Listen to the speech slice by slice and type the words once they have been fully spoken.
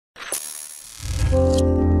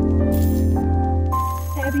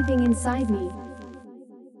everything inside me.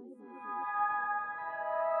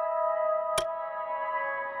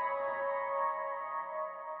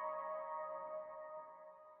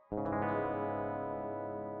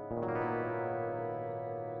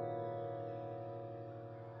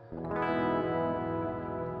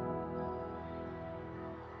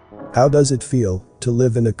 How does it feel to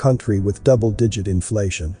live in a country with double-digit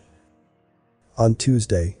inflation? On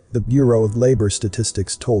Tuesday, the Bureau of Labor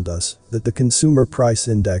Statistics told us that the Consumer Price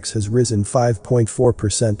Index has risen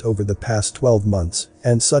 5.4% over the past 12 months,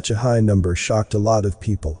 and such a high number shocked a lot of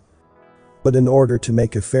people. But in order to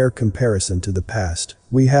make a fair comparison to the past,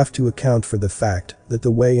 we have to account for the fact that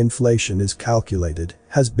the way inflation is calculated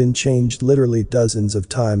has been changed literally dozens of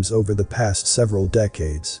times over the past several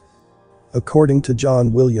decades. According to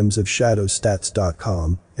John Williams of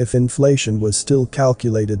Shadowstats.com, if inflation was still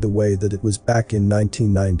calculated the way that it was back in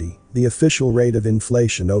 1990, the official rate of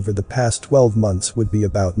inflation over the past 12 months would be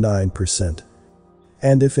about 9%.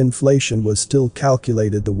 And if inflation was still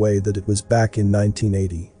calculated the way that it was back in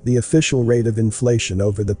 1980, the official rate of inflation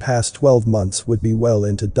over the past 12 months would be well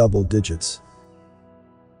into double digits.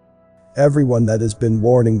 Everyone that has been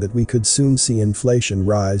warning that we could soon see inflation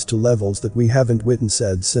rise to levels that we haven't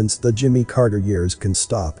witnessed since the Jimmy Carter years can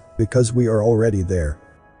stop, because we are already there.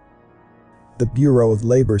 The Bureau of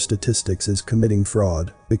Labor Statistics is committing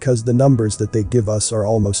fraud because the numbers that they give us are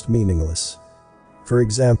almost meaningless. For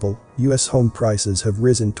example, US home prices have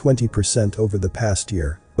risen 20% over the past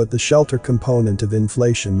year, but the shelter component of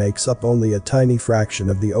inflation makes up only a tiny fraction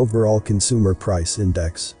of the overall consumer price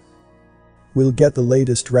index. We'll get the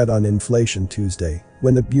latest read on inflation Tuesday,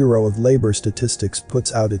 when the Bureau of Labor Statistics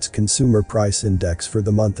puts out its consumer price index for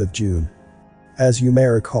the month of June. As you may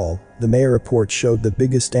recall, the May report showed the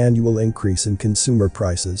biggest annual increase in consumer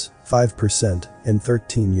prices, 5%, in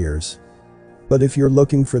 13 years. But if you're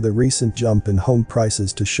looking for the recent jump in home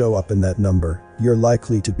prices to show up in that number, you're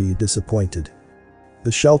likely to be disappointed.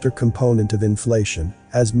 The shelter component of inflation,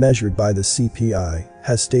 as measured by the CPI,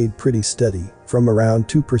 has stayed pretty steady, from around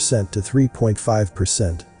 2% to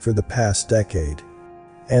 3.5% for the past decade.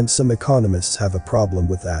 And some economists have a problem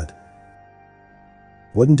with that.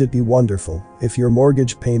 Wouldn't it be wonderful if your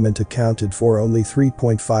mortgage payment accounted for only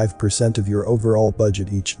 3.5% of your overall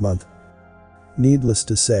budget each month? Needless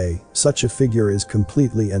to say, such a figure is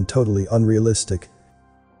completely and totally unrealistic.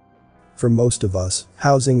 For most of us,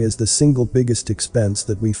 housing is the single biggest expense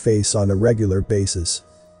that we face on a regular basis.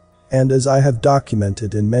 And as I have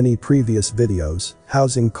documented in many previous videos,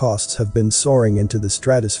 housing costs have been soaring into the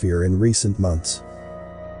stratosphere in recent months.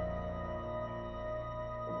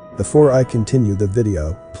 Before I continue the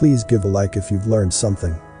video, please give a like if you've learned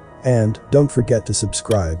something. And don't forget to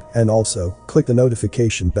subscribe, and also click the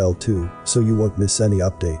notification bell too, so you won't miss any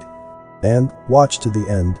update. And watch to the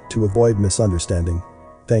end to avoid misunderstanding.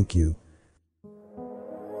 Thank you.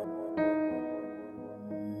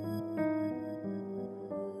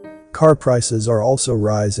 Car prices are also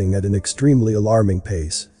rising at an extremely alarming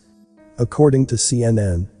pace. According to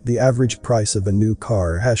CNN, the average price of a new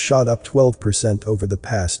car has shot up 12% over the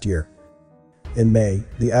past year. In May,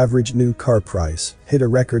 the average new car price hit a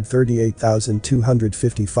record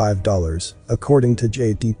 $38,255, according to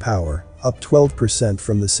J.D. Power, up 12%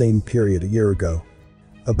 from the same period a year ago.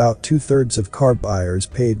 About two-thirds of car buyers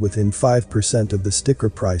paid within 5% of the sticker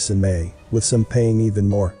price in May, with some paying even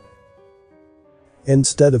more.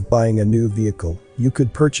 Instead of buying a new vehicle, you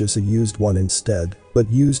could purchase a used one instead, but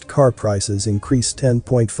used car prices increased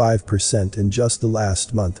 10.5% in just the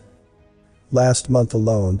last month. Last month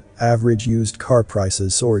alone, average used car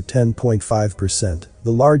prices soared 10.5%,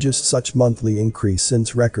 the largest such monthly increase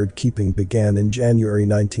since record-keeping began in January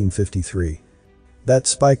 1953. That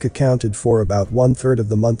spike accounted for about one-third of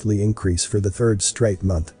the monthly increase for the third straight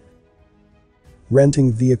month.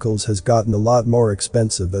 Renting vehicles has gotten a lot more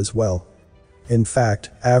expensive as well. In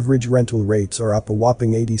fact, average rental rates are up a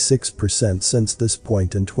whopping 86% since this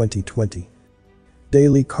point in 2020.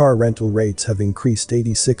 Daily car rental rates have increased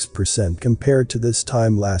 86% compared to this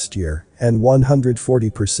time last year, and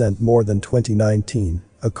 140% more than 2019,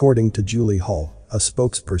 according to Julie Hall, a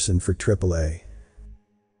spokesperson for AAA.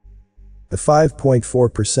 The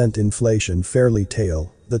 5.4% inflation fairy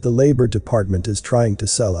tale that the Labor Department is trying to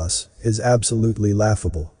sell us is absolutely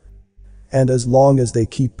laughable. And as long as they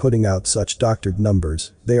keep putting out such doctored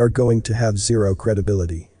numbers, they are going to have zero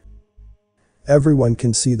credibility. Everyone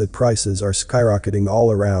can see that prices are skyrocketing all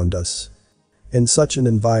around us. In such an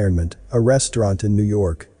environment, a restaurant in New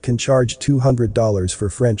York can charge $200 for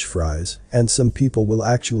French fries, and some people will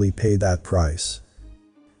actually pay that price.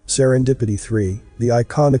 Serendipity 3, the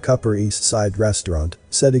iconic Upper East Side restaurant,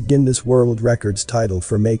 set a Guinness World Records title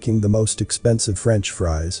for making the most expensive French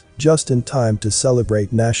fries, just in time to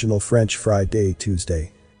celebrate National French Fry Day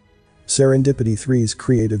Tuesday. Serendipity 3's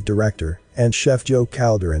creative director and chef Joe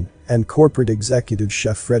Calderon and corporate executive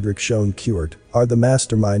chef Frederic Schoen-Cuert are the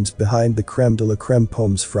masterminds behind the creme de la creme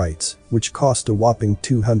pommes frites, which cost a whopping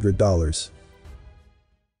 $200.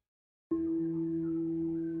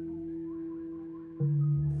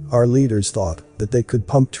 Our leaders thought that they could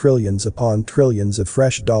pump trillions upon trillions of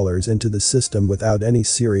fresh dollars into the system without any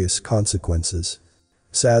serious consequences.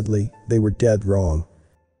 Sadly, they were dead wrong.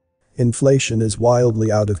 Inflation is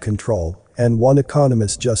wildly out of control, and one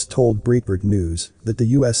economist just told Breitbart News that the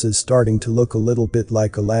US is starting to look a little bit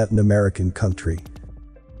like a Latin American country.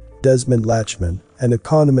 Desmond Lachman, an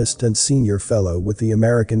economist and senior fellow with the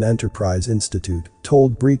American Enterprise Institute,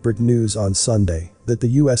 told Breitbart News on Sunday that the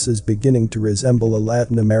US is beginning to resemble a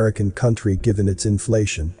Latin American country given its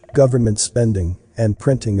inflation, government spending, and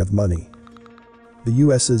printing of money. The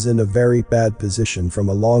US is in a very bad position from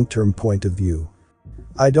a long-term point of view.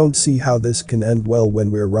 I don't see how this can end well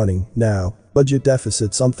when we're running, now, budget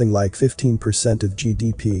deficit something like 15% of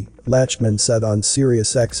GDP, Lachman said on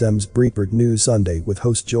SiriusXM's Breitbart News Sunday with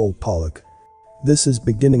host Joel Pollak. This is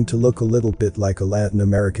beginning to look a little bit like a Latin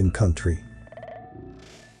American country.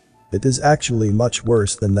 It is actually much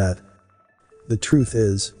worse than that. The truth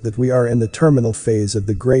is that we are in the terminal phase of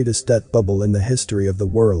the greatest debt bubble in the history of the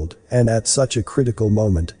world, and at such a critical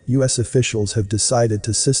moment, US officials have decided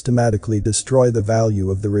to systematically destroy the value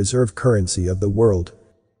of the reserve currency of the world.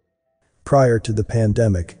 Prior to the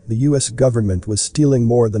pandemic, the US government was stealing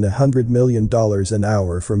more than $100 million an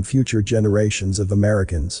hour from future generations of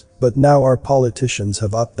Americans, but now our politicians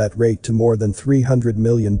have upped that rate to more than $300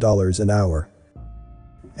 million an hour.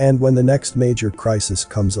 And when the next major crisis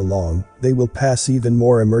comes along, they will pass even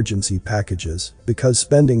more emergency packages, because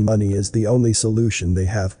spending money is the only solution they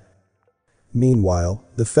have. Meanwhile,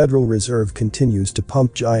 the Federal Reserve continues to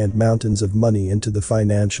pump giant mountains of money into the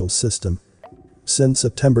financial system. Since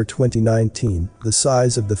September 2019, the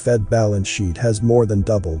size of the Fed balance sheet has more than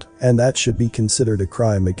doubled, and that should be considered a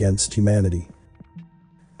crime against humanity.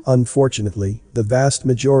 Unfortunately, the vast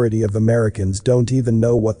majority of Americans don't even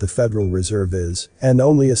know what the Federal Reserve is, and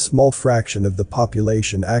only a small fraction of the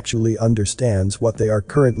population actually understands what they are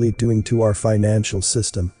currently doing to our financial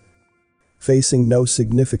system. Facing no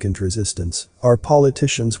significant resistance, our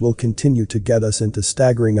politicians will continue to get us into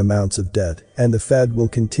staggering amounts of debt, and the Fed will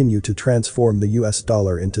continue to transform the US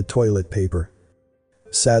dollar into toilet paper.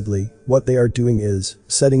 Sadly, what they are doing is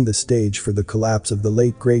setting the stage for the collapse of the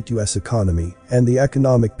late great US economy, and the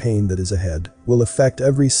economic pain that is ahead will affect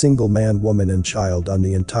every single man, woman and child on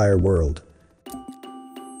the entire world.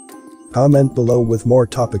 Comment below with more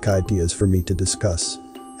topic ideas for me to discuss.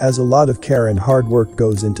 As a lot of care and hard work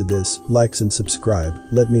goes into this, likes and subscribe,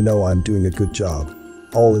 let me know I'm doing a good job.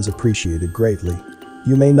 All is appreciated greatly.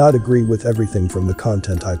 You may not agree with everything from the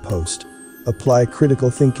content I post. Apply critical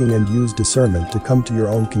thinking and use discernment to come to your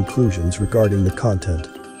own conclusions regarding the content.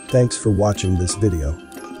 Thanks for watching this video.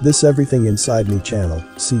 This Everything Inside Me channel,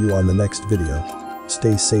 see you on the next video.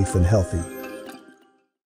 Stay safe and healthy.